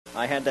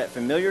I had that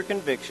familiar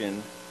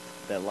conviction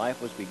that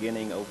life was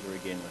beginning over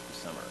again with the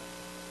summer.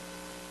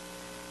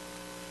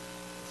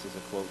 This is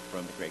a quote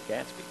from The Great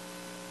Gatsby.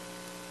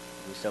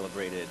 We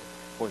celebrated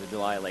 4th of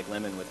July at Lake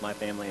Lemon with my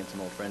family and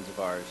some old friends of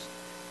ours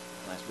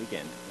last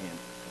weekend, and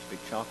there's a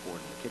big chalkboard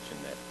in the kitchen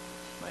that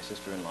my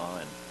sister-in-law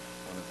and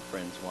one of the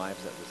friends'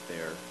 wives that was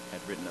there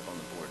had written up on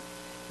the board.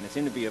 And it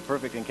seemed to be a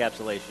perfect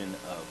encapsulation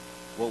of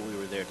what we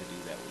were there to do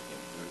that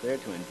weekend. We were there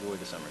to enjoy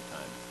the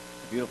summertime.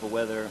 The beautiful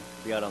weather,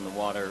 be out on the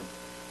water,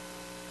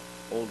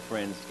 old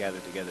friends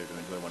gathered together to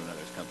enjoy one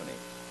another's company.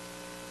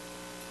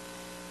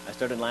 I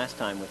started last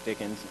time with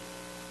Dickens,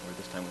 or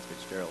this time with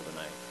Fitzgerald, and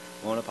I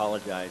won't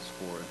apologize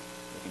for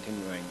the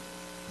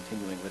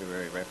continuing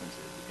literary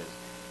references, because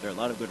there are a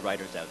lot of good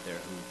writers out there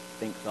who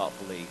think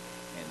thoughtfully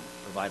and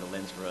provide a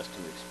lens for us to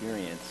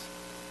experience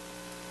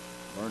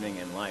learning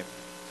and life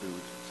through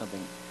something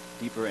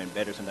deeper and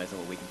better sometimes than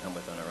what we can come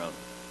with on our own.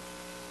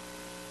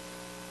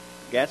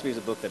 Gatsby is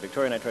a book that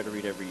Victoria and I try to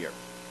read every year.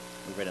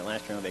 We read it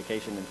last year on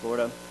vacation in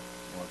Florida,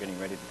 and we're getting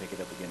ready to pick it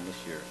up again this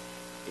year.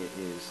 It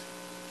is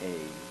a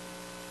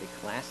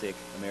classic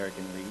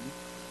American read,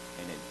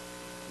 and it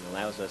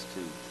allows us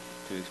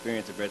to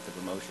experience a breadth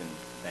of emotion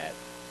that,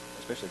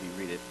 especially if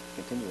you read it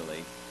continually,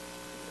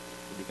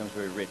 it becomes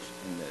very rich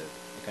in the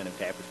kind of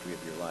tapestry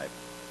of your life.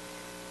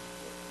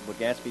 What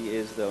Gatsby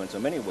is, though, in so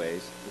many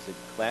ways, is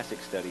a classic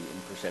study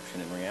in perception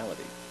and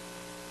reality.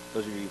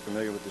 Those of you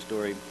familiar with the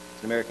story,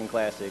 it's an American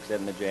classic set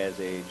in the Jazz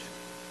Age.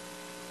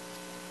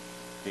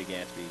 Big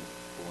Gatsby,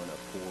 born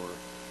a poor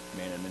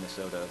man in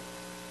Minnesota,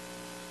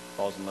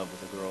 falls in love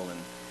with a girl in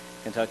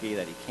Kentucky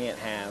that he can't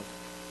have,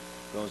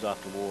 goes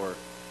off to war,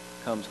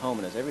 comes home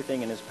and does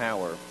everything in his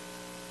power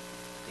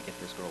to get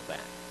this girl back.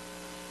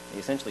 He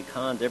essentially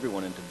cons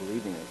everyone into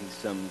believing that he's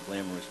some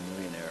glamorous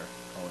millionaire,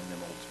 calling them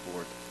old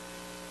sport,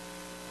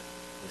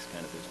 this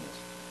kind of business.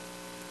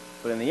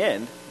 But in the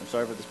end, I'm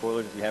sorry for the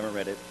spoilers if you haven't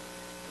read it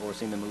or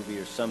seen the movie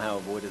or somehow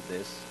avoided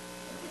this.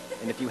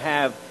 And if you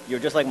have, you're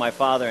just like my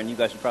father and you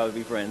guys should probably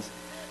be friends.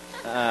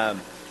 But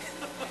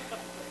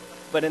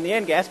in the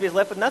end, Gatsby is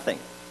left with nothing.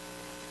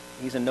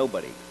 He's a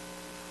nobody.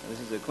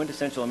 This is a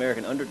quintessential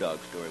American underdog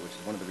story, which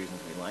is one of the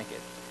reasons we like it.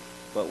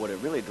 But what it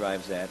really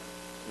drives at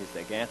is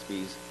that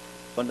Gatsby's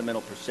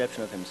fundamental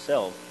perception of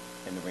himself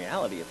and the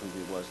reality of who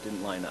he was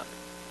didn't line up.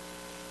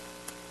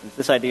 And it's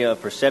this idea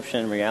of perception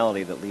and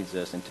reality that leads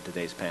us into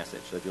today's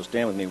passage. So if you'll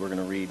stand with me, we're going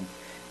to read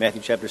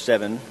Matthew chapter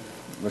 7,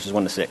 verses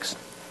 1 to 6.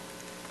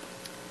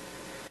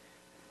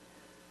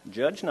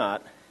 Judge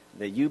not,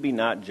 that you be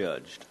not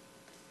judged.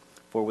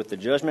 For with the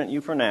judgment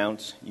you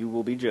pronounce, you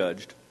will be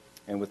judged,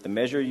 and with the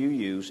measure you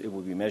use, it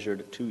will be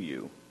measured to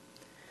you.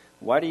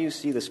 Why do you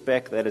see the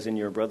speck that is in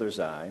your brother's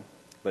eye,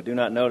 but do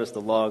not notice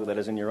the log that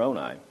is in your own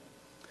eye?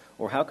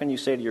 Or how can you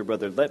say to your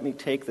brother, let me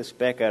take the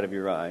speck out of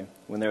your eye,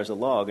 when there is a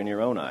log in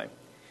your own eye?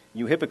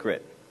 You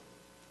hypocrite!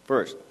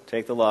 First,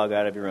 take the log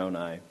out of your own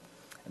eye,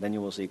 and then you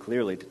will see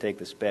clearly to take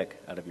the speck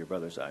out of your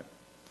brother's eye.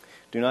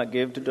 Do not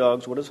give to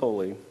dogs what is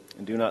holy,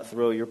 and do not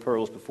throw your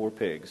pearls before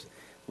pigs,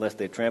 lest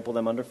they trample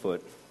them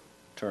underfoot,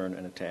 turn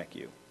and attack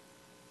you.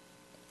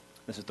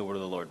 This is the word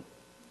of the Lord.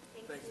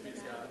 Thanks be to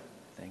God.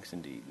 Thanks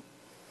indeed.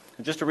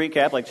 And just to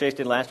recap, like Chase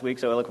did last week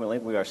so eloquently,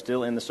 we are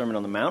still in the Sermon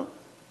on the Mount.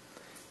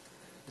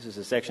 This is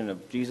a section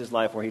of Jesus'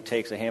 life where he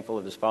takes a handful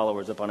of his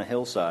followers up on a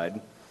hillside,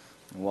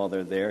 and while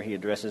they're there, he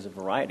addresses a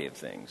variety of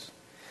things.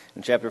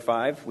 In chapter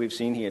 5, we've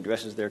seen he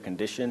addresses their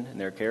condition and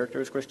their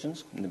character as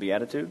Christians in the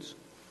Beatitudes.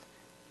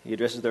 He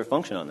addresses their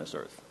function on this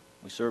earth.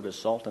 We serve as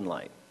salt and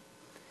light.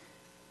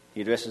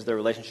 He addresses their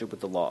relationship with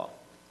the law.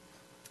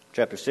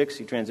 Chapter 6,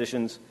 he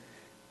transitions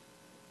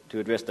to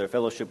address their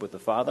fellowship with the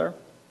Father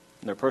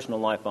and their personal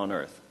life on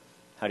earth.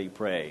 How do you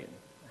pray?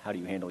 How do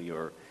you handle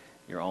your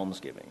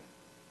almsgiving?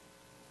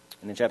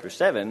 And in chapter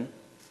 7,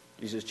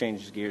 Jesus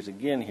changes gears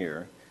again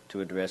here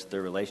to address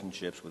their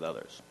relationships with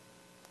others,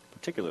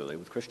 particularly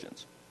with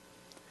Christians.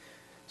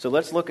 So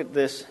let's look at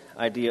this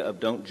idea of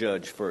don't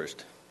judge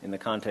first in the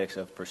context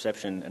of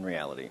perception and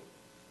reality.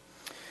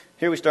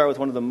 Here we start with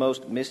one of the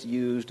most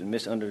misused and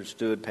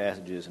misunderstood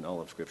passages in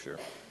all of Scripture.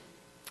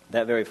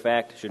 That very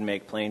fact should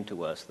make plain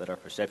to us that our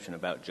perception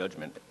about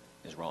judgment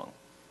is wrong.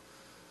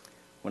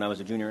 When I was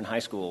a junior in high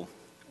school,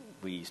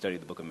 we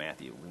studied the book of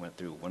Matthew. We went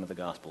through one of the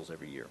Gospels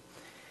every year.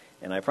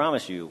 And I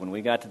promise you, when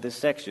we got to this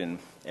section,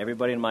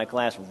 everybody in my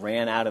class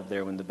ran out of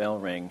there when the bell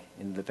rang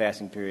into the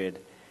passing period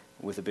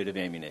with a bit of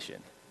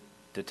ammunition.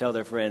 To tell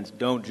their friends,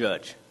 don't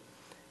judge.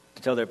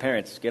 To tell their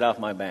parents, get off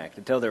my back.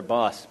 To tell their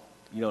boss,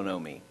 you don't know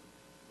me.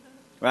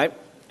 Right?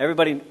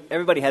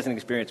 Everybody has an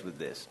experience with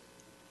this,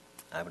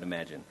 I would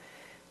imagine.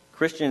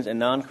 Christians and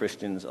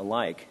non-Christians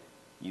alike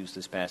use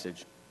this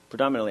passage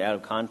predominantly out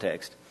of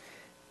context.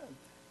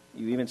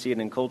 You even see it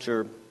in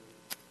culture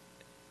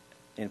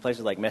in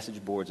places like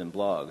message boards and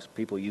blogs.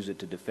 People use it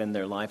to defend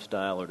their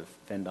lifestyle or to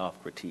fend off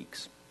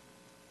critiques.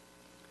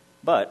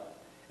 But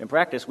in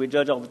practice, we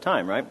judge all the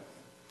time, right?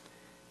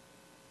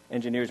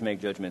 Engineers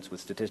make judgments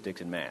with statistics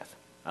and math.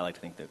 I like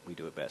to think that we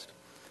do it best.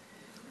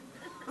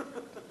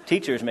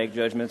 Teachers make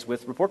judgments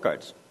with report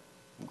cards,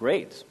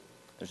 grades.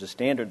 There's a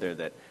standard there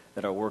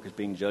that our work is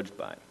being judged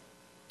by.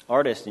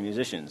 Artists and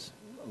musicians,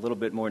 a little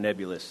bit more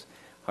nebulous,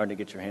 hard to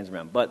get your hands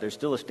around, but there's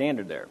still a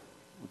standard there.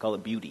 We call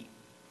it beauty.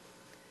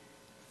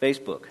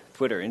 Facebook,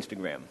 Twitter,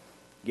 Instagram,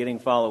 getting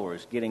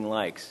followers, getting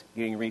likes,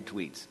 getting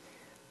retweets.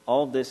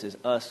 All this is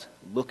us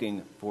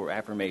looking for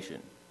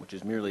affirmation, which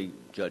is merely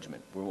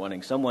judgment. We're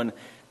wanting someone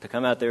to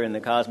come out there in the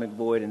cosmic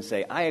void and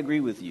say, I agree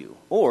with you,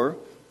 or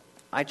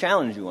I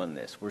challenge you on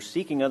this. We're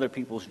seeking other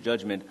people's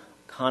judgment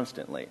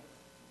constantly.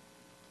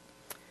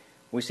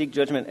 We seek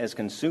judgment as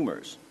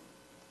consumers.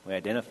 We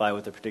identify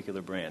with a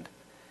particular brand.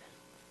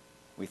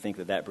 We think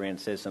that that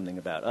brand says something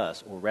about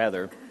us, or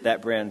rather,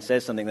 that brand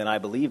says something that I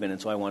believe in, and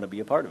so I want to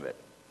be a part of it.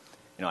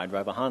 I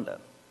drive a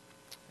Honda.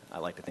 I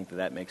like to think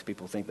that makes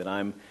people think that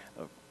I'm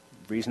a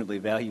reasonably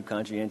value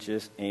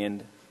conscientious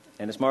and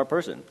a smart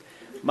person.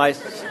 My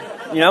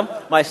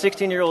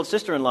 16-year-old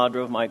sister-in-law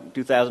drove my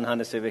 2000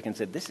 Honda Civic and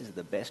said, "This is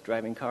the best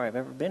driving car I've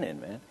ever been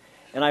in, man."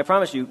 And I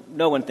promise you,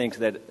 no one thinks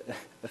that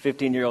a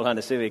 15-year-old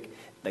Honda Civic,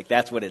 like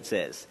that's what it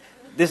says.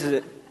 This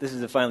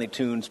is a finely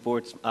tuned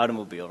sports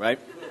automobile, right?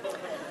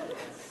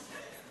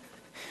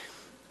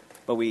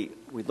 But we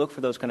look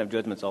for those kind of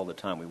judgments all the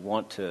time. We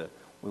want to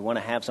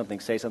have something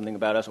say something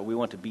about us, or we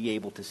want to be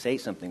able to say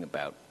something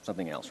about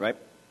something else, right?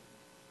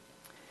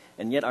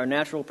 And yet our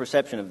natural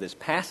perception of this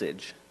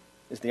passage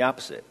is the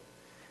opposite.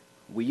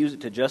 We use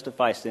it to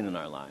justify sin in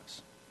our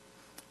lives.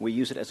 We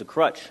use it as a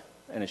crutch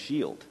and a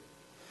shield.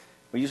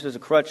 We use it as a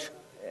crutch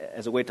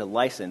as a way to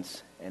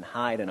license and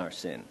hide in our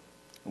sin.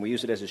 And we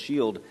use it as a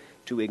shield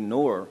to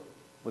ignore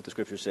what the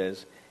Scripture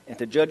says and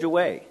to judge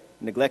away,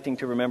 neglecting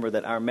to remember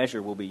that our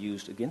measure will be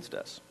used against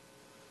us.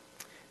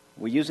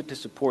 We use it to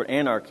support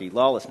anarchy,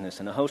 lawlessness,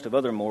 and a host of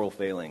other moral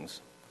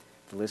failings.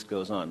 The list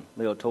goes on.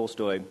 Leo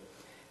Tolstoy,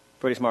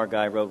 pretty smart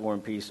guy, wrote War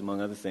and Peace,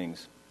 among other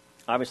things.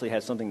 Obviously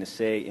had something to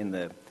say in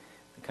the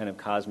kind of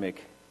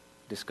cosmic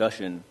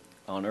discussion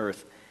on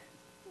Earth.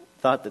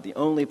 Thought that the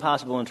only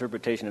possible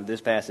interpretation of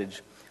this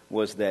passage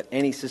was that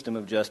any system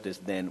of justice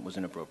then was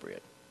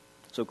inappropriate.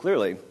 So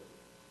clearly,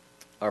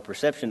 our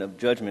perception of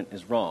judgment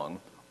is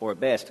wrong, or at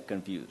best,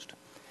 confused.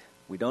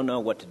 We don't know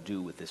what to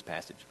do with this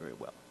passage very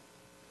well.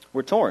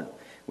 We're torn.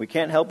 We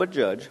can't help but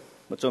judge,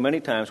 but so many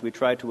times we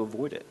try to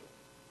avoid it.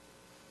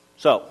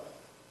 So,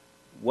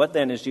 what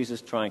then is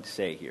Jesus trying to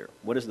say here?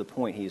 What is the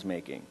point he is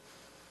making?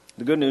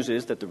 The good news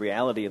is that the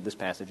reality of this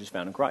passage is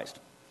found in Christ.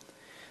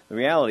 The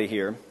reality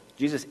here,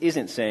 Jesus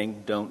isn't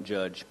saying don't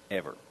judge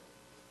ever.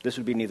 This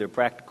would be neither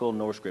practical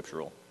nor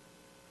scriptural.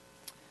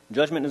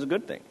 Judgment is a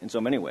good thing in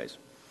so many ways.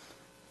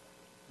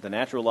 The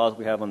natural laws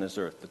we have on this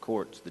earth, the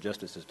courts, the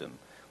justice system,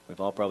 we've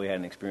all probably had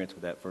an experience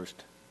with that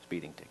first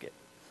speeding ticket.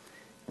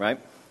 Right?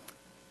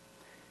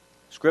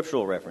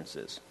 Scriptural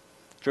references.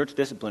 Church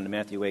discipline in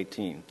Matthew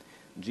 18.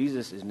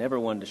 Jesus is never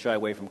one to shy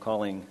away from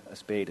calling a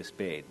spade a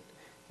spade.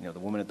 The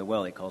woman at the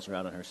well, he calls her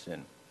out on her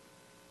sin.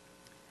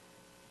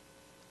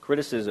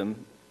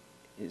 Criticism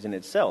is in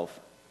itself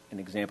an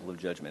example of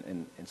judgment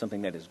and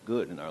something that is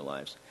good in our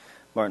lives.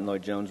 Martin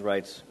Lloyd-Jones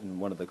writes in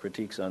one of the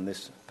critiques on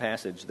this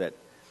passage that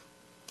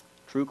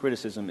true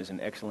criticism is an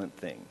excellent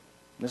thing.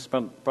 This is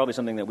probably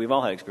something that we've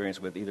all had experience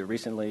with, either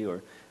recently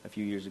or a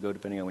few years ago,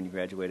 depending on when you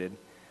graduated.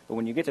 But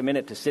when you get a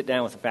minute to sit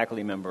down with a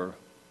faculty member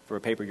for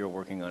a paper you're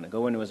working on and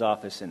go into his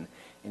office and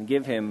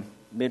give him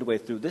midway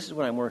through, this is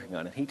what I'm working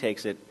on, and he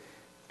takes it,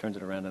 turns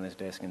it around on his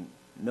desk, and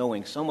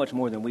knowing so much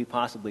more than we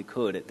possibly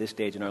could at this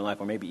stage in our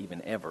life, or maybe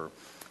even ever,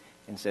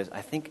 and says,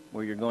 I think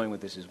where you're going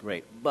with this is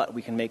great, but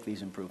we can make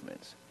these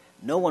improvements.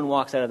 No one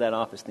walks out of that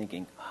office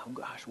thinking, oh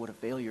gosh, what a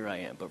failure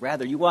I am. But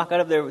rather, you walk out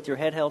of there with your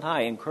head held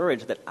high,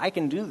 encouraged that I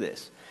can do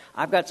this.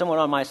 I've got someone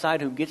on my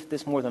side who gets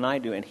this more than I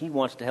do, and he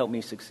wants to help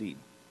me succeed.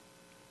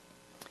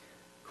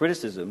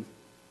 Criticism,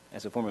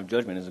 as a form of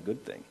judgment, is a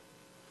good thing.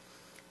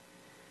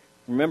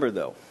 Remember,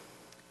 though,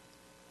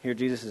 here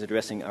Jesus is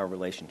addressing our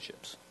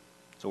relationships.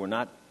 So we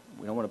don't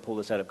want to pull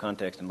this out of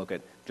context and look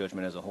at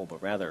judgment as a whole,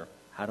 but rather,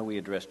 how do we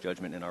address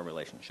judgment in our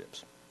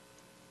relationships?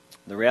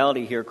 The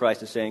reality here,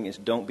 Christ is saying, is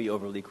don't be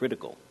overly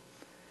critical,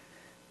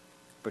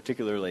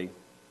 particularly,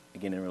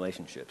 again, in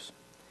relationships.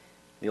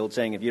 The old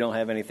saying, if you don't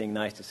have anything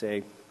nice to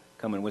say,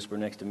 come and whisper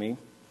next to me.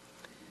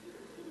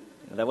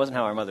 That wasn't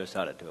how our mothers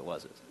taught it to,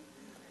 was it?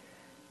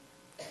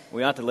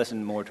 We ought to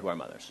listen more to our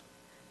mothers.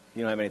 If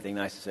you don't have anything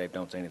nice to say,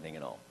 don't say anything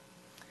at all.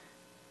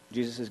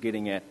 Jesus is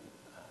getting at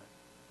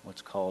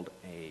what's called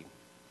an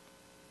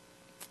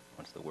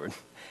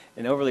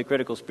overly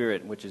critical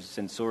spirit, which is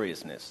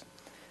censoriousness.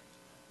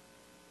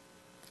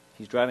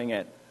 He's driving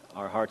at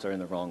our hearts are in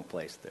the wrong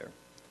place there.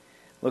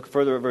 Look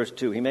further at verse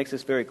 2. He makes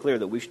this very clear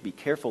that we should be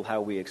careful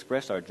how we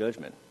express our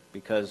judgment,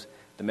 because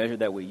the measure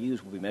that we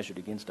use will be measured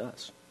against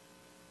us.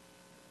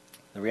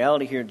 The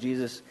reality here,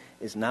 Jesus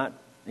is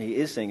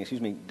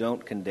saying,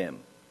 don't condemn.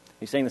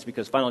 He's saying this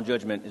because final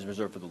judgment is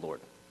reserved for the Lord.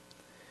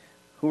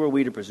 Who are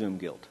we to presume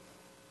guilt?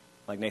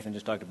 Like Nathan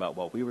just talked about,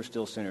 while we were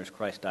still sinners,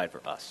 Christ died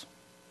for us.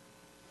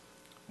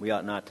 We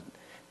ought not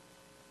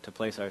to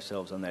place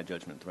ourselves on that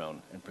judgment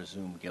throne and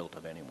presume guilt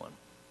of anyone.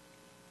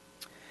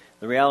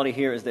 The reality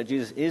here is that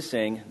Jesus is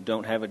saying,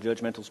 don't have a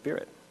judgmental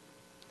spirit.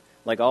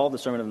 Like all the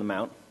Sermon on the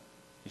Mount,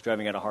 he's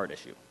driving at a heart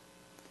issue.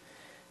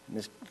 And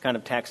this kind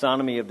of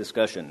taxonomy of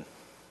discussion,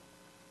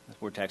 this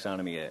word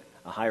taxonomy,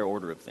 a higher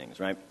order of things,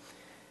 right?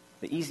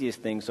 The easiest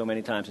thing so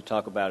many times to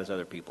talk about is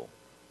other people.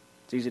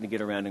 It's easy to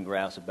get around and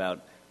grouse about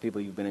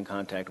people you've been in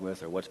contact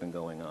with or what's been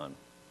going on.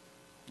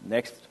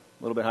 Next,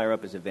 a little bit higher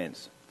up, is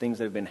events, things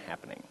that have been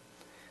happening.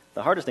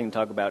 The hardest thing to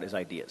talk about is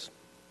ideas,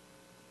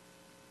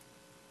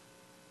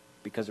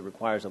 because it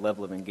requires a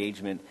level of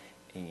engagement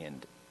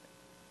and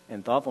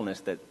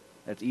thoughtfulness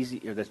that's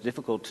easy, or that's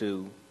difficult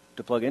to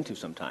plug into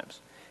sometimes.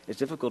 It's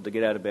difficult to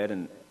get out of bed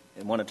and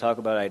want to talk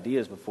about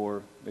ideas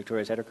before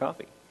Victoria's had her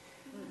coffee.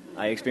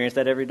 I experience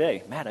that every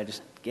day. Matt, I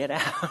just get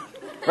out,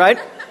 right?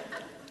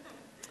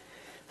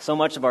 So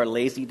much of our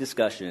lazy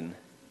discussion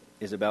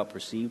is about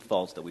perceived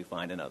faults that we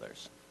find in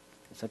others.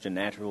 It's such a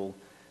natural,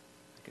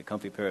 like a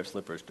comfy pair of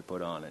slippers to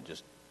put on and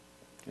just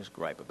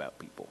gripe about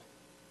people.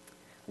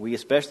 We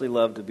especially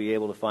love to be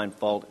able to find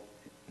fault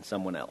in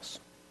someone else,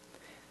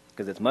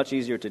 because it's much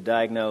easier to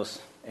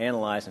diagnose,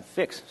 analyze, and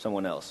fix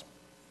someone else.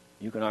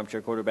 You can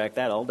armchair quarterback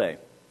that all day.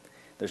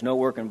 There's no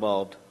work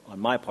involved on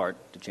my part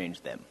to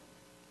change them.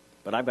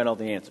 But I've got all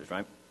the answers,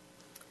 right?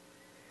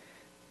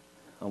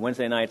 On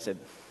Wednesday nights at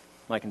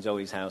Mike and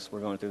Zoe's house,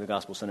 we're going through the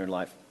gospel-centered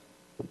life.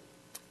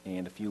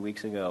 And a few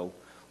weeks ago,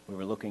 we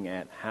were looking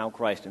at how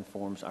Christ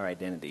informs our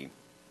identity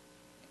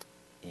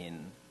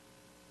in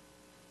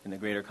the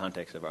greater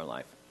context of our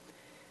life.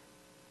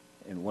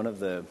 And one of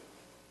the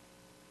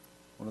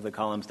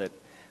columns that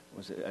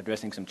was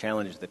addressing some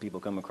challenges that people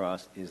come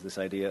across is this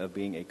idea of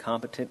being a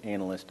competent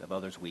analyst of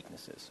others'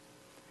 weaknesses.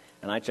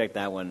 And I checked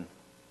that one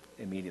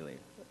immediately.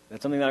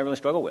 That's something that I really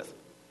struggle with.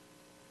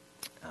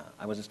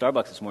 I was at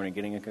Starbucks this morning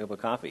getting a cup of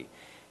coffee,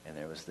 and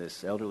there was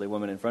this elderly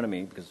woman in front of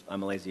me, because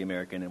I'm a lazy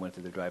American and went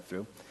through the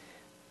drive-thru,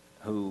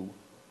 who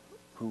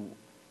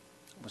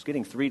was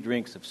getting 3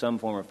 drinks of some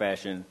form or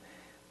fashion.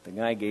 The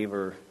guy gave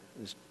her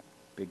this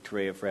big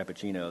tray of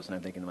Frappuccinos, and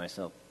I'm thinking to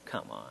myself,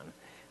 come on.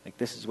 Like,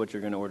 this is what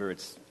you're going to order?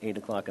 It's 8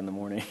 o'clock in the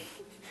morning.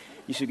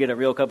 You should get a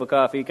real cup of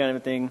coffee kind of a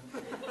thing.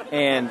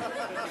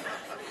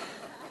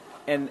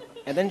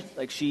 And then,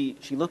 like, she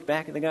looked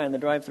back at the guy in the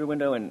drive-thru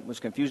window and was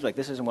confused, like,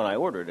 this isn't what I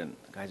ordered. And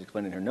the guy's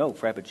explaining to her, no,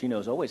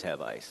 Frappuccinos always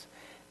have ice.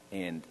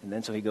 And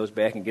then so he goes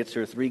back and gets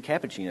her 3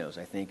 cappuccinos,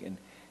 I think, and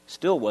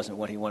still wasn't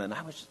what he wanted. And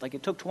I was just like,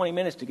 it took 20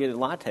 minutes to get a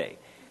latte.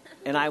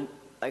 And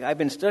I've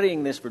been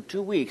studying this for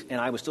 2 weeks,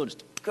 and I was still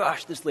just,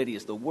 gosh, this lady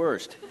is the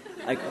worst.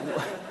 Like,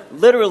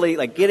 literally,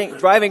 like,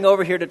 driving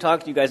over here to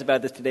talk to you guys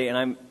about this today, and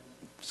I'm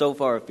so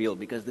far afield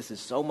because this is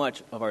so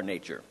much of our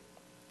nature.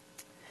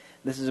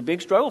 This is a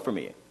big struggle for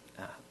me.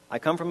 I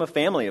come from a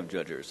family of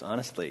judgers,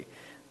 honestly.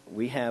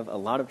 We have a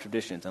lot of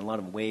traditions and a lot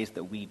of ways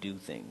that we do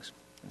things.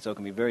 And so it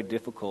can be very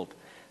difficult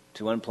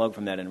to unplug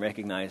from that and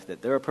recognize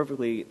that there are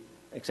perfectly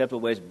acceptable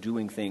ways of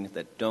doing things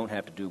that don't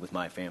have to do with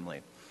my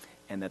family,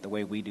 and that the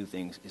way we do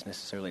things is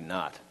necessarily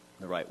not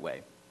the right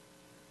way.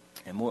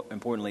 And more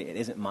importantly, it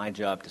isn't my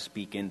job to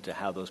speak into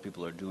how those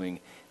people are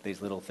doing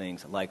these little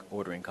things like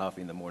ordering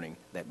coffee in the morning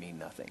that mean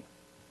nothing.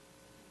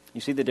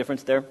 You see the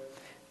difference there?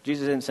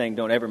 Jesus isn't saying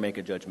don't ever make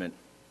a judgment,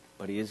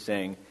 but he is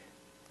saying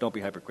don't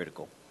be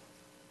hypercritical.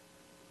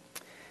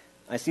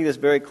 I see this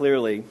very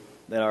clearly,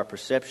 that our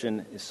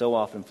perception is so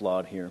often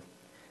flawed here,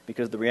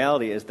 because the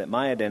reality is that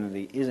my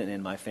identity isn't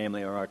in my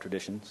family or our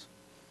traditions.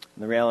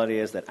 And the reality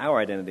is that our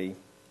identity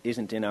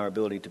isn't in our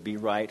ability to be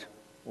right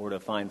or to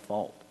find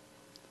fault.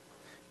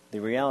 The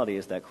reality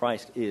is that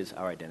Christ is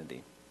our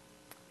identity.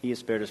 He has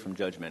spared us from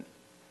judgment,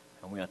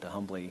 and we ought to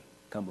humbly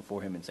come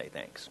before him and say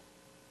thanks.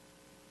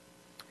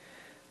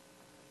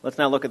 Let's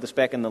now look at the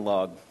speck in the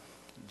log.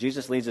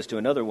 Jesus leads us to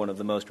another one of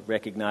the most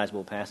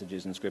recognizable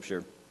passages in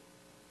Scripture,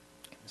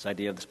 this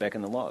idea of the speck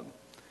in the log.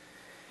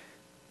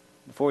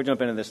 Before we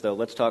jump into this, though,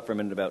 let's talk for a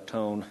minute about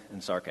tone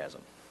and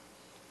sarcasm.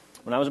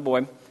 When I was a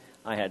boy,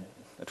 I had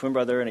a twin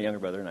brother and a younger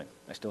brother, and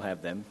I still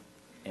have them.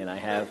 And I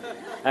have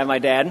my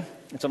dad.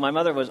 And so my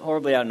mother was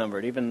horribly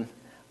outnumbered. Even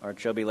our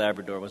chubby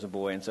Labrador was a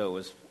boy, and so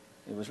it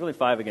was really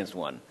 5 against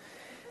 1.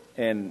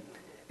 And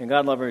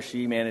God love her,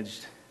 she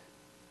managed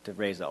to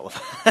raise all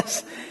of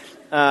us.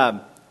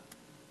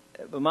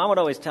 But Mom would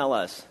always tell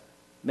us,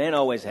 men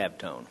always have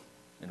tone,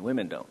 and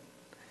women don't.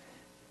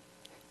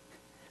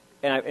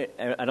 And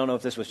I don't know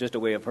if this was just a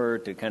way of her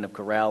to kind of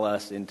corral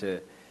us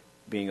into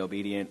being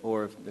obedient,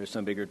 or if there's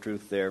some bigger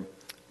truth there.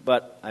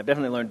 But I've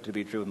definitely learned to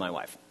be true with my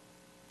wife.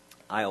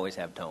 I always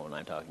have tone when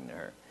I'm talking to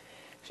her.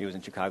 She was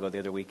in Chicago the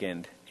other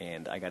weekend,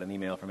 and I got an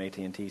email from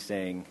AT&T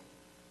saying,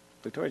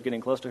 Victoria's getting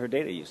close to her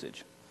data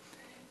usage.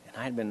 And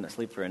I had been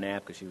asleep for a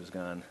nap because she was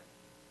gone,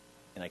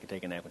 and I could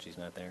take a nap when she's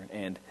not there.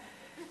 And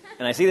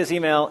I see this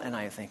email, and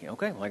I'm thinking,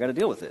 okay, well, I got to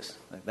deal with this.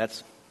 Like,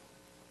 that's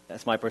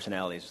my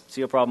personality.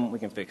 See a problem, we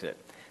can fix it.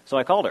 So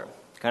I called her,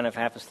 kind of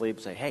half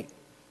asleep, say, hey,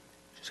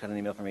 just got an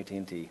email from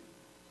AT&T.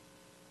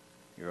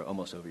 You're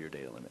almost over your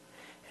data limit.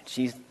 And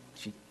she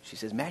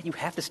says, Matt, you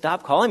have to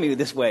stop calling me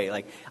this way.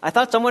 Like, I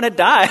thought someone had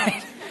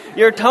died.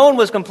 Your tone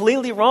was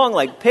completely wrong.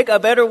 Like, pick a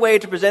better way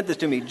to present this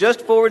to me.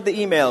 Just forward the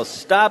email.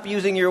 Stop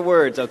using your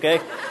words, okay?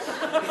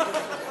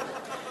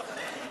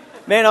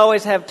 Men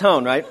always have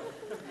tone, right?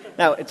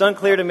 Now, it's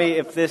unclear to me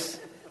if this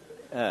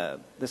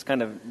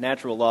kind of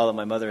natural law that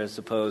my mother has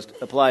supposed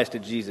applies to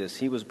Jesus.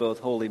 He was both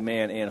holy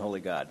man and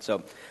holy God.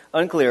 So,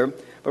 unclear.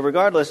 But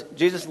regardless,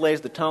 Jesus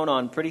lays the tone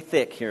on pretty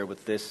thick here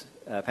with this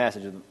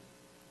passage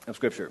of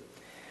Scripture.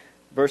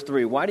 Verse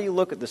 3, why do you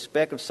look at the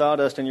speck of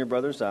sawdust in your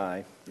brother's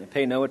eye and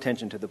pay no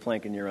attention to the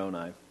plank in your own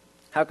eye?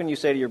 How can you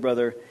say to your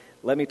brother,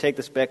 let me take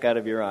the speck out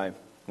of your eye,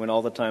 when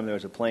all the time there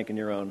is a plank in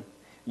your own?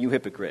 You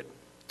hypocrite.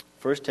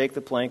 First take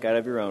the plank out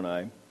of your own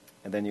eye,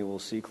 and then you will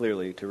see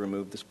clearly to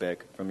remove the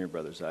speck from your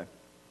brother's eye.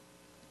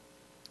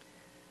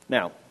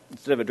 Now,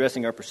 instead of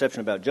addressing our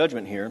perception about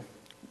judgment here,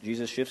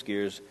 Jesus shifts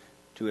gears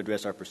to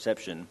address our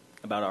perception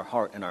about our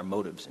heart and our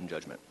motives in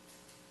judgment.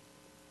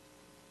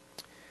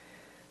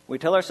 We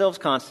tell ourselves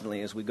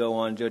constantly as we go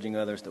on judging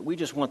others that we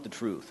just want the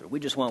truth, or we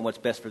just want what's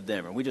best for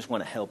them, or we just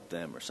want to help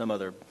them, or some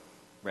other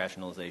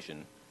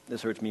rationalization.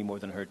 This hurts me more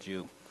than it hurts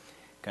you,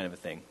 kind of a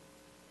thing.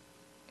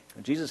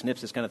 Jesus nips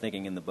this kind of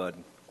thinking in the bud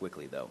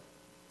quickly, though.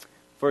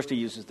 First, he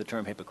uses the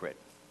term hypocrite.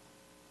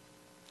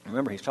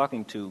 Remember, he's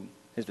talking to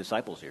his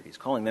disciples here. He's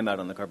calling them out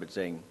on the carpet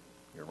saying,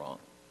 you're wrong.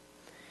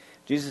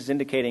 Jesus is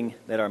indicating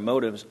that our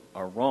motives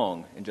are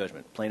wrong in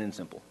judgment, plain and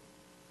simple.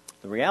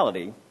 The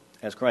reality,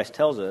 as Christ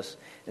tells us,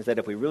 is that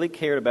if we really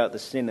cared about the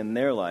sin in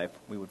their life,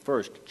 we would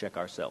first check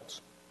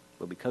ourselves.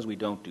 But because we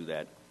don't do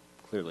that,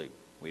 clearly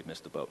we've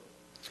missed the boat.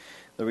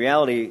 The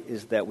reality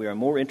is that we are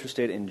more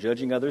interested in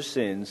judging others'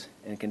 sins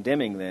and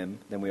condemning them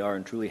than we are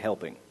in truly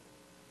helping.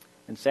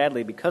 And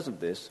sadly, because of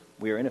this,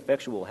 we are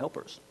ineffectual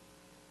helpers.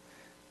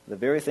 The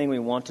very thing we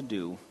want to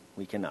do,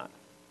 we cannot.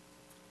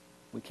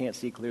 We can't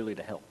see clearly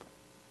to help.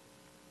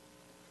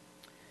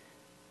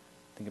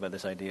 Think about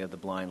this idea of the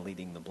blind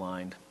leading the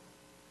blind.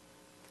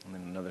 And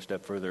then another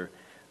step further,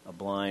 a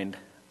blind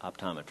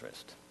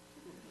optometrist.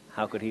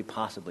 How could he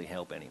possibly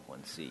help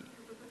anyone see?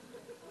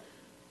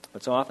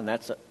 But so often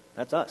that's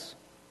us.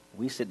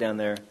 We sit down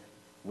there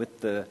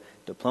with the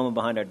diploma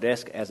behind our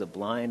desk as a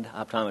blind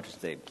optometrist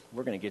and say,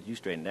 we're going to get you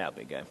straightened out,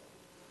 big guy.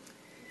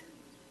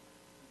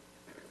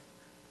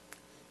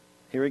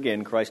 Here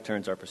again, Christ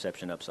turns our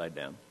perception upside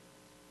down.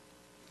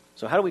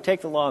 So how do we take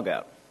the log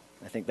out?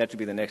 I think that should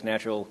be the next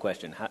natural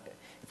question.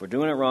 If we're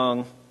doing it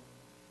wrong,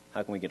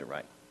 how can we get it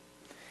right?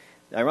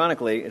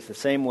 Ironically, it's the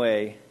same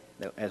way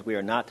as we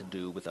are not to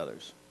do with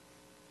others.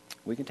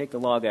 We can take the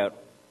log out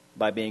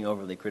by being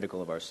overly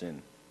critical of our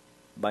sin,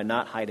 by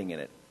not hiding in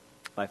it,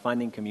 by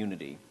finding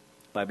community,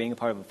 by being a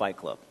part of a fight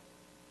club.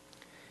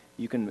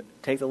 You can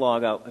take the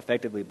log out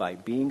effectively by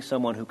being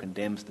someone who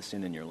condemns the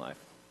sin in your life.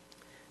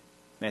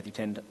 Matthew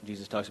 10,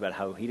 Jesus talks about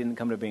how he didn't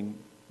come to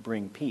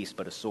bring peace,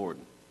 but a sword.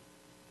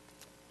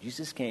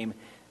 Jesus came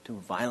to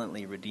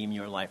violently redeem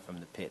your life from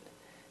the pit,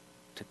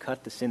 to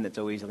cut the sin that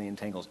so easily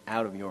entangles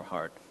out of your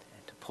heart,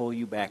 and to pull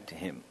you back to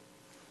him.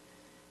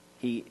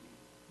 He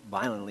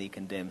violently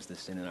condemns the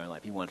sin in our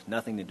life. He wants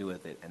nothing to do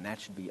with it, and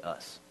that should be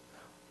us.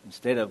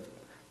 Instead of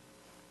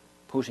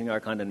pushing our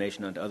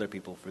condemnation onto other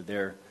people for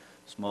their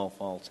small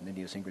faults and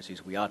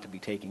idiosyncrasies, we ought to be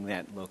taking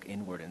that look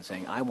inward and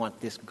saying, I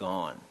want this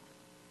gone.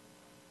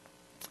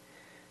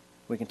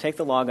 We can take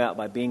the log out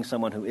by being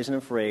someone who isn't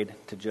afraid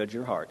to judge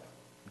your heart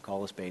and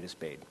call a spade a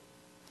spade.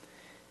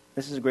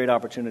 This is a great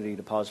opportunity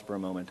to pause for a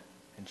moment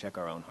and check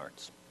our own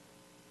hearts.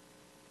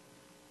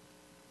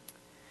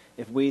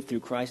 If we, through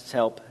Christ's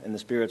help and the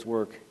Spirit's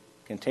work,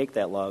 can take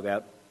that log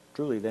out,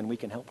 truly, then we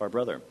can help our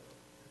brother.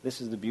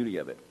 This is the beauty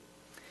of it.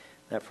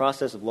 That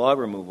process of log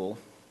removal,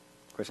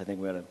 of course, I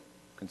think we ought to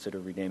consider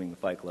renaming the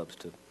fight clubs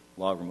to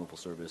log removal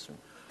service or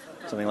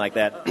something like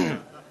that.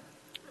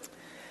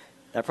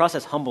 That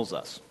process humbles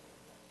us.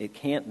 It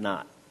can't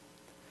not.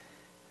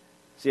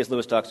 C.S.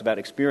 Lewis talks about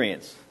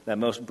experience, that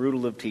most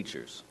brutal of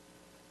teachers.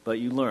 But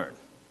you learn.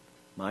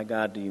 My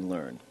God, do you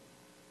learn?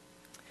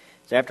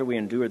 It's after we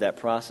endure that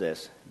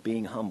process,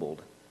 being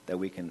humbled, that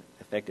we can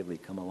effectively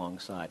come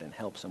alongside and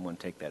help someone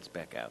take that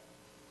speck out.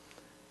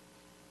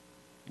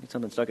 You get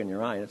something stuck in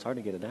your eye, and it's hard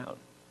to get it out.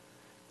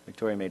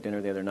 Victoria made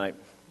dinner the other night.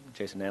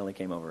 Chase and Natalie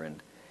came over,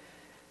 and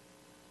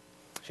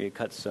she had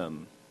cut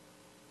some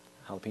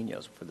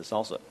jalapenos for the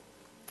salsa.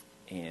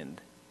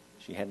 And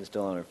she had it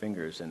still on her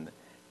fingers, and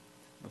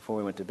before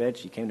we went to bed,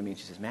 she came to me and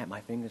she says, Matt,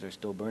 my fingers are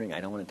still burning.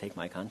 I don't want to take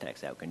my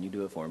contacts out. Can you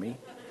do it for me?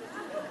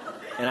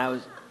 And I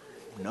was,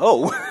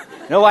 no.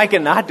 No, I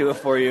cannot do it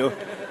for you.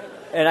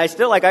 And I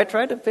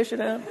tried to fish it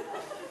out.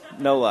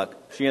 No luck.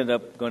 She ended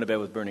up going to bed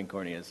with burning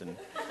corneas. And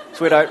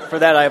sweetheart, for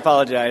that I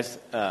apologize.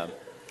 I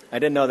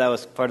didn't know that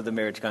was part of the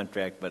marriage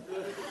contract, but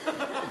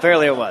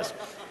apparently it was.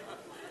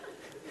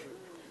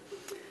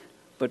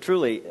 But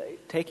truly,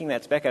 taking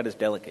that speck out is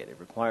delicate. It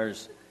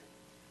requires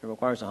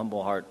a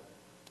humble heart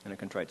and a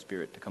contrite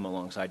spirit to come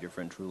alongside your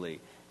friend truly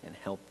and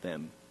help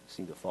them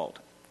see the fault.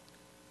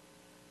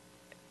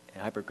 A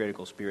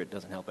hypercritical spirit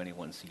doesn't help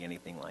anyone see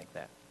anything like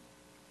that.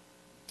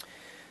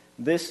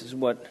 This is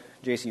what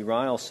J.C.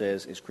 Ryle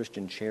says is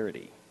Christian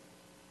charity,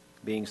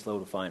 being slow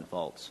to find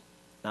faults,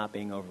 not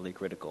being overly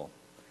critical.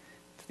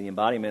 It's the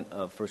embodiment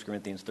of 1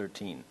 Corinthians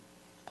 13,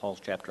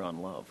 Paul's chapter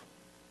on love.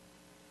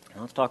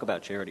 Now let's talk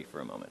about charity for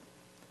a moment.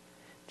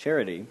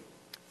 Charity,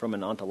 from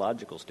an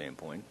ontological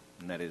standpoint,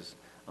 and that is,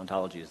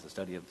 ontology is the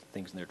study of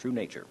things in their true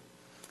nature,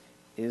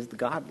 is the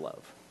God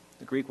love,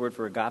 the Greek word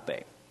for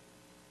agape.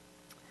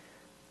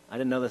 I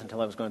didn't know this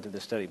until I was going through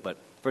this study, but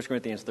 1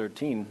 Corinthians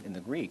 13 in the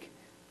Greek,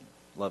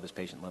 love is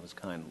patient, love is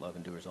kind, love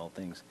endures all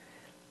things.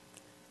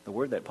 The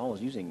word that Paul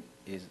is using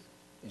is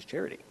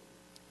charity.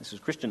 This is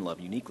Christian love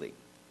uniquely.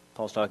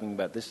 Paul's talking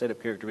about this set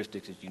of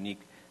characteristics is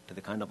unique to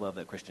the kind of love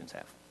that Christians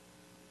have.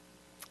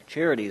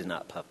 Charity is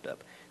not puffed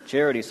up.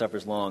 Charity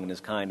suffers long and is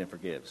kind and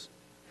forgives.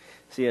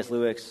 C.S.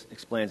 Lewis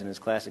explains in his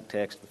classic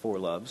text, The Four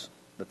Loves,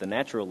 that the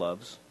natural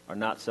loves are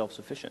not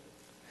self-sufficient.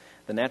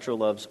 The natural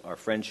loves are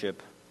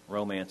friendship,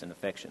 romance, and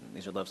affection.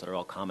 These are loves that are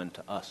all common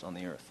to us on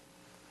the earth.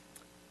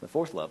 The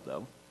fourth love,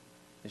 though,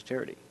 is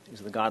charity,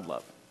 is the God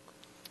love.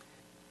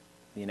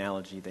 The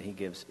analogy that he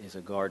gives is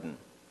a garden.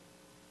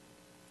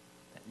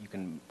 You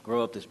can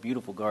grow up this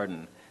beautiful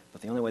garden,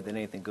 but the only way that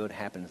anything good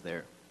happens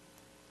there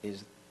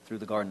is through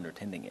the gardener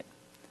tending it.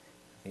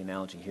 The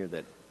analogy here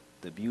that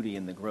the beauty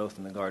and the growth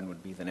in the garden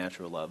would be the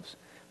natural loves,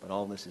 but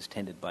all this is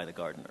tended by the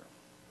gardener,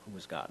 who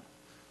is God.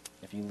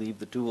 If you leave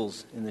the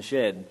tools in the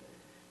shed,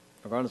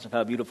 regardless of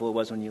how beautiful it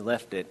was when you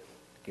left it,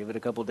 give it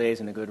a couple days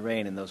and a good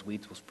rain and those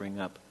weeds will spring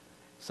up.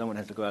 Someone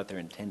has to go out there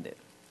and tend it.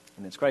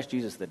 And it's Christ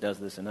Jesus that does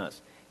this in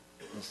us.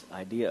 This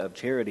idea of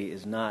charity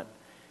is not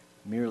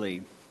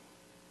merely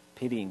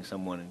pitying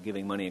someone and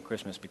giving money at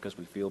Christmas because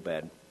we feel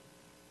bad.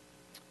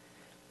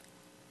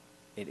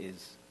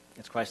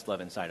 It's Christ's love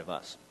inside of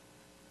us.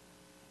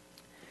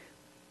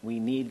 We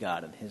need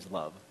God and his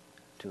love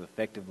to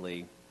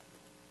effectively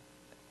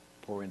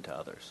pour into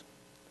others.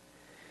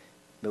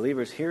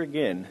 Believers, here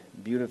again,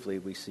 beautifully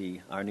we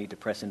see our need to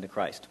press into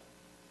Christ.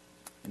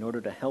 In order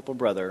to help a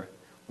brother,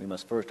 we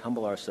must first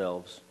humble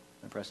ourselves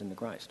and press into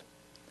Christ.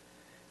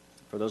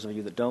 For those of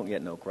you that don't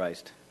yet know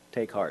Christ,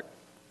 take heart,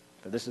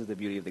 for this is the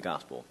beauty of the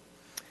gospel.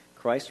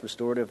 Christ's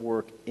restorative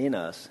work in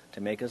us to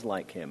make us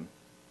like him.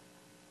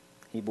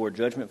 He bore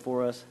judgment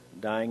for us,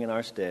 dying in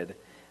our stead,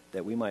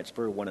 that we might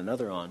spur one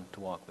another on to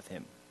walk with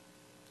him.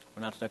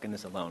 We're not stuck in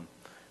this alone.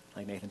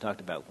 Like Nathan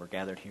talked about, we're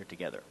gathered here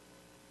together.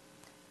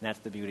 And that's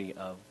the beauty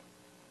of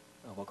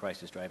what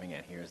Christ is driving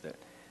at here, is that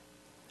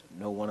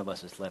no one of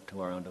us is left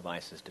to our own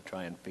devices to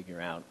try and figure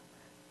out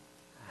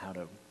how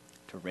to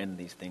rend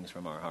these things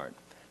from our heart.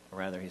 But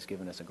rather, he's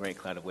given us a great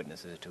cloud of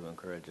witnesses to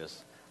encourage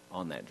us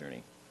on that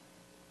journey.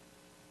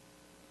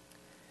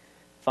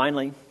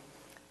 Finally,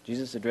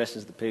 Jesus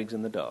addresses the pigs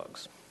and the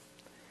dogs.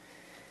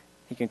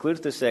 He concludes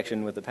this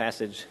section with a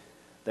passage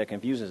that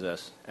confuses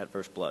us at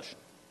first blush.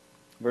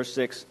 Verse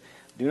 6,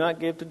 "Do not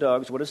give to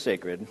dogs what is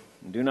sacred,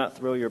 and do not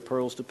throw your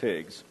pearls to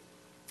pigs.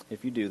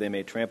 If you do, they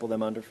may trample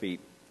them under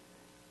feet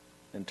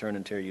and turn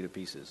and tear you to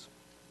pieces."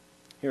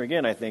 Here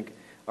again, I think,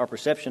 our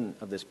perception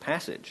of this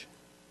passage,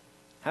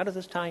 how does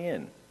this tie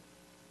in?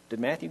 Did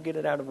Matthew get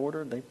it out of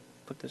order? They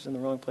put this in the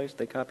wrong place?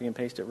 They copy and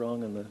paste it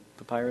wrong in the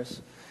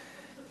papyrus?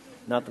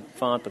 Not the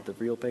font, but the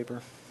real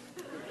paper?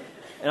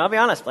 And I'll be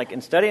honest, like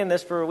in studying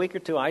this for a week or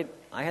two, I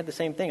had the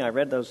same thing. I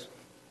read those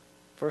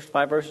first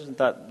 5 verses and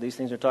thought these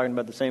things are talking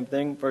about the same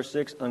thing. Verse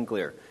 6,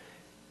 unclear.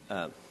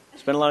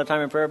 Spent a lot of time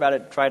in prayer about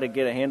it, try to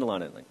get a handle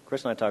on it. Like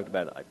Chris and I talked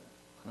about it. I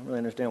don't really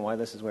understand why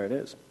this is where it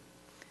is.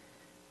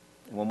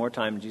 And one more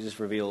time,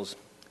 Jesus reveals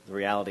the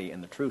reality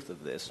and the truth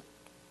of this.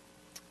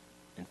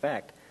 In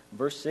fact,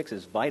 verse 6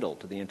 is vital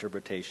to the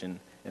interpretation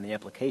and the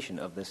application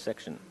of this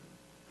section.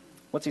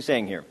 What's he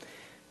saying here?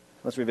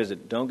 Let's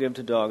revisit. Don't give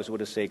to dogs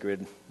what is sacred,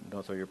 and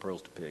don't throw your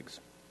pearls to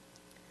pigs.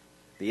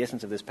 The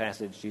essence of this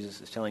passage,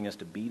 Jesus is telling us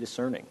to be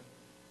discerning.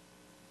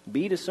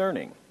 Be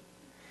discerning.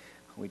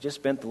 We just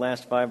spent the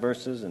last 5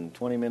 verses and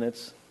 20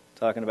 minutes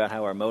talking about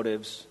how our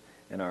motives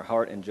and our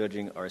heart in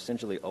judging are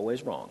essentially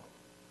always wrong.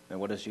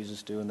 And what does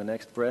Jesus do in the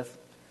next breath?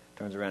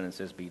 Turns around and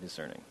says, be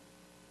discerning.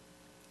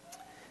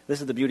 This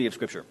is the beauty of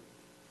Scripture.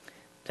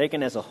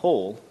 Taken as a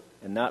whole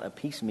and not a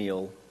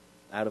piecemeal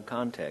out of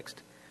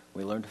context,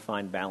 we learn to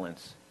find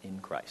balance in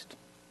Christ.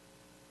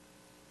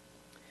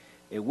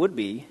 It would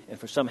be, and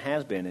for some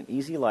has been, an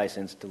easy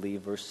license to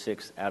leave verse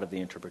 6 out of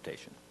the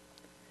interpretation.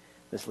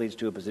 This leads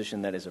to a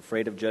position that is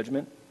afraid of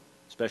judgment,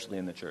 especially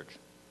in the church.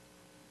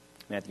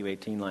 Matthew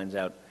 18 lines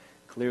out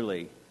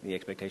clearly the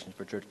expectations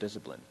for church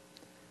discipline.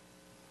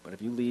 But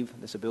if you leave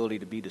this ability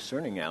to be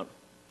discerning out,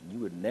 you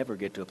would never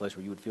get to a place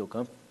where you would feel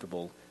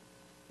comfortable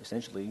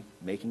essentially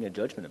making a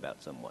judgment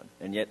about someone.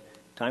 And yet,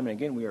 time and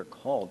again, we are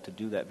called to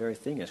do that very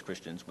thing as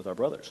Christians with our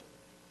brothers.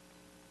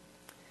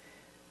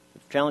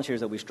 The challenge here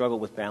is that we struggle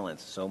with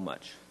balance so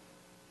much.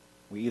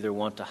 We either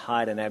want to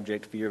hide an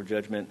abject fear of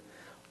judgment,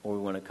 or we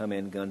want to come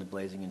in guns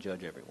blazing and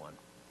judge everyone.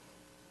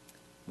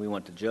 We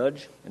want to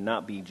judge and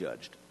not be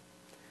judged.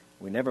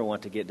 We never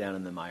want to get down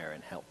in the mire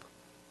and help.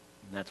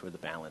 And that's where the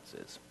balance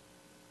is.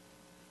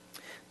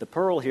 The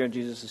pearl here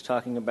Jesus is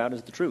talking about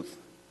is the truth.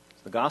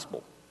 It's the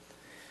gospel.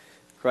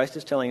 Christ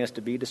is telling us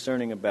to be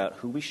discerning about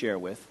who we share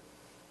with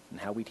and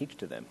how we teach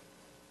to them.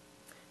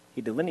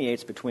 He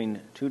delineates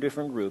between 2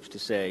 different groups to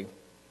say,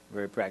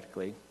 very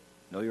practically,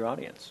 know your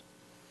audience.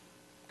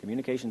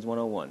 Communications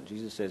 101.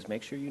 Jesus says,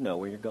 make sure you know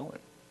where you're going.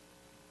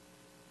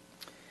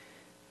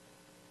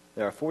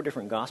 There are 4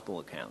 different gospel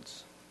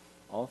accounts,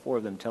 all 4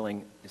 of them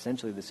telling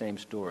essentially the same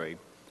story,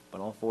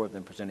 but all 4 of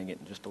them presenting it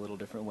in just a little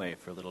different way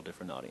for a little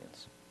different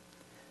audience.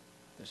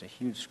 There's a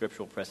huge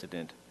scriptural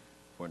precedent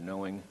for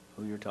knowing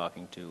who you're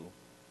talking to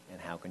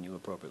and how can you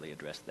appropriately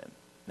address them.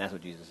 And that's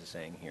what Jesus is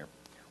saying here.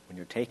 When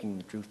you're taking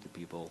the truth to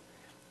people,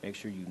 make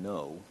sure you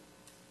know,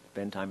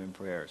 spend time in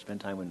prayer,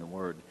 spend time in the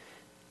Word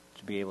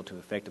to be able to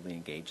effectively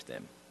engage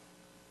them.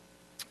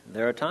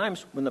 There are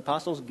times when the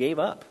apostles gave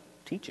up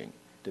teaching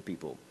to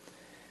people.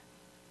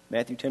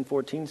 Matthew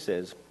 10:14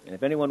 says, "And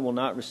if anyone will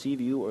not receive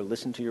you or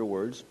listen to your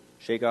words,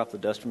 shake off the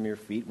dust from your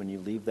feet when you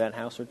leave that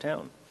house or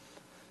town."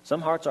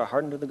 Some hearts are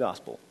hardened to the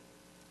gospel.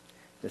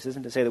 This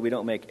isn't to say that we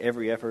don't make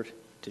every effort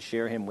to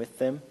share him with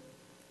them,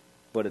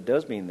 but it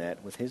does mean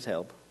that, with his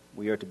help,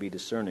 we are to be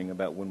discerning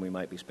about when we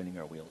might be spinning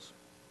our wheels.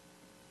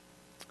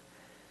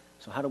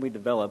 So how do we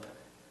develop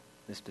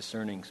this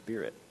discerning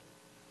spirit?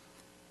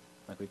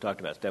 Like we've talked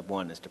about, step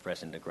 1 is to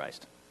press into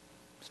Christ.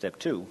 Step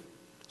 2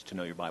 is to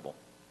know your Bible,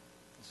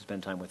 to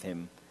spend time with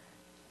him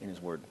in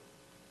his Word.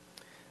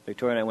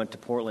 Victoria and I went to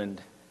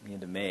Portland at the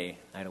end of May.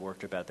 I had a work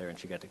trip out there, and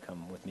she got to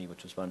come with me,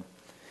 which was fun.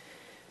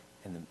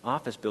 And the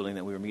office building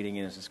that we were meeting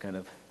in is this kind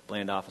of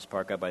bland office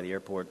park out by the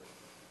airport.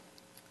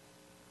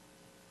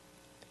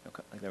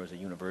 Like there was a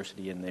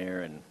university in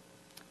there, and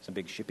some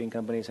big shipping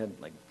companies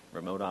had like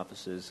remote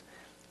offices.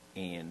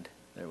 And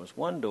there was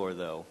one door,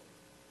 though.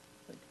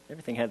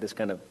 Everything had this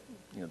kind of,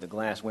 the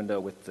glass window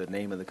with the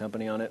name of the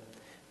company on it.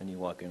 And you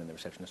walk in, and the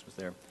receptionist was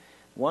there.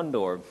 One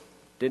door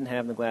didn't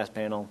have the glass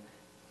panel.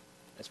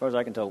 As far as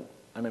I can tell,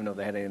 I don't even know if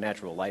they had any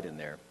natural light in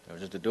there. There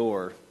was just a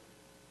door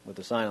with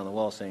a sign on the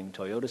wall saying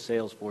Toyota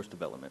Sales Force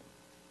Development.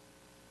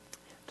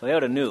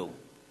 Toyota knew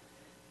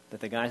that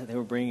the guys that they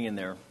were bringing in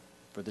there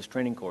for this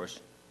training course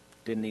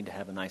didn't need to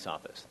have a nice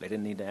office. They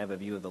didn't need to have a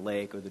view of the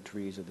lake or the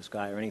trees or the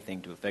sky or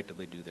anything to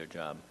effectively do their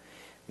job.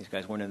 These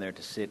guys weren't in there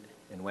to sit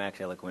and wax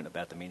eloquent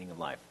about the meaning of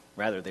life.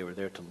 Rather, they were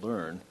there to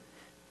learn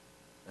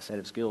a set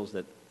of skills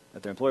that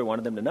their employer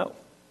wanted them to know.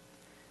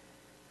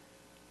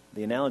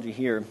 The analogy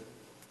here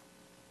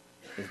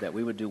is that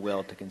we would do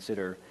well to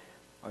consider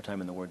our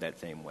time in the Word that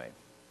same way.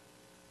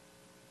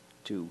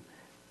 To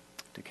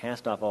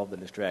cast off all the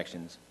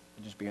distractions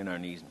and just be on our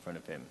knees in front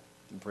of him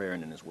in prayer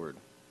and in his Word.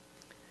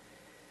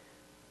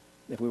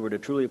 If we were to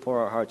truly pour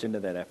our hearts into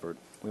that effort,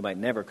 we might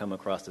never come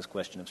across this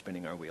question of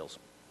spinning our wheels.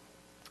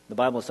 The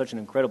Bible is such an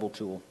incredible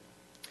tool.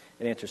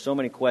 It answers so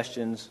many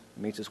questions,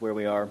 meets us where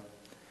we are.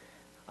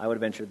 I would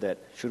venture that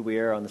should we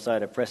err on the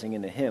side of pressing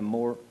into him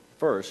more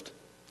first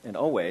and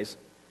always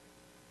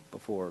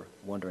before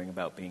wondering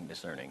about being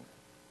discerning.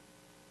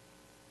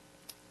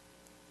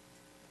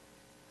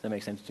 Does that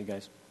make sense to you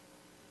guys?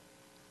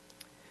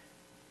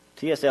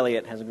 T.S.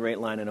 Eliot has a great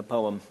line in a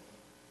poem,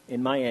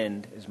 "In my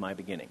end is my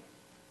beginning."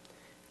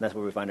 And that's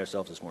where we find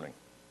ourselves this morning.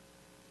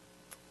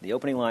 The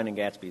opening line in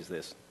Gatsby is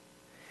this: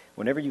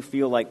 "Whenever you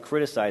feel like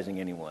criticizing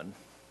anyone,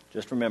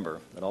 just remember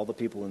that all the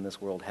people in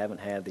this world haven't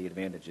had the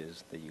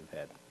advantages that you've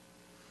had."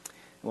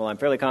 Well, I'm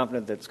fairly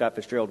confident that Scott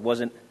Fitzgerald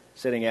wasn't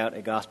setting out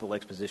a gospel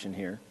exposition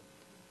here.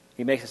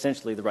 He makes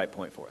essentially the right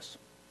point for us.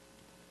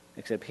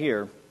 Except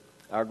here,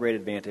 our great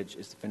advantage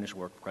is the finished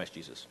work of Christ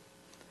Jesus,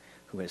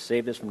 who has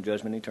saved us from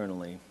judgment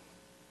eternally,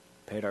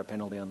 paid our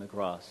penalty on the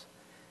cross,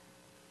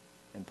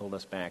 and pulled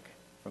us back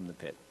from the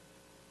pit.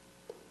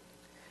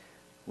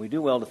 We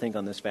do well to think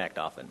on this fact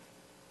often,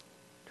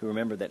 to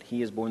remember that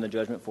he has borne the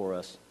judgment for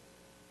us,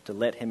 to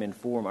let him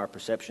inform our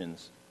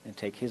perceptions and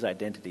take his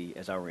identity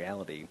as our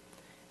reality,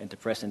 and to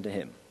press into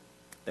him,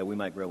 that we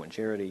might grow in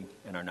charity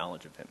and our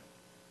knowledge of him.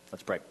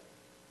 Let's pray.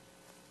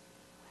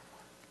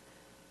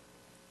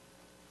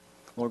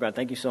 Lord God,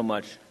 thank you so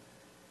much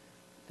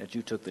that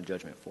you took the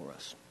judgment for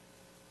us.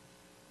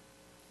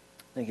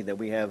 Thank you that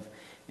we have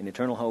an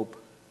eternal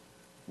hope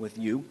with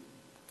you.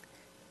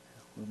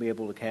 We'll be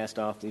able to cast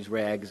off these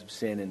rags of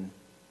sin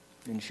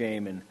and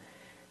shame and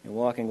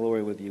walk in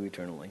glory with you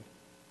eternally.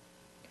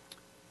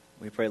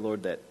 We pray,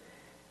 Lord, that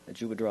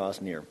you would draw us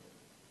near,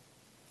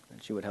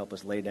 that you would help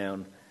us lay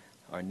down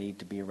our need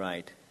to be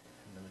right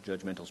and those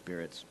judgmental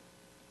spirits,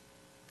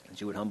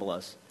 that you would humble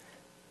us,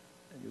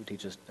 that you would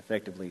teach us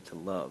effectively to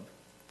love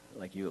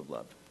like you have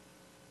loved.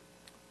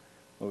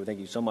 Lord, we thank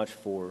you so much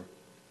for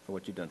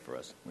what you've done for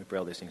us. We pray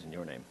all these things in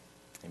your name.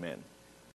 Amen.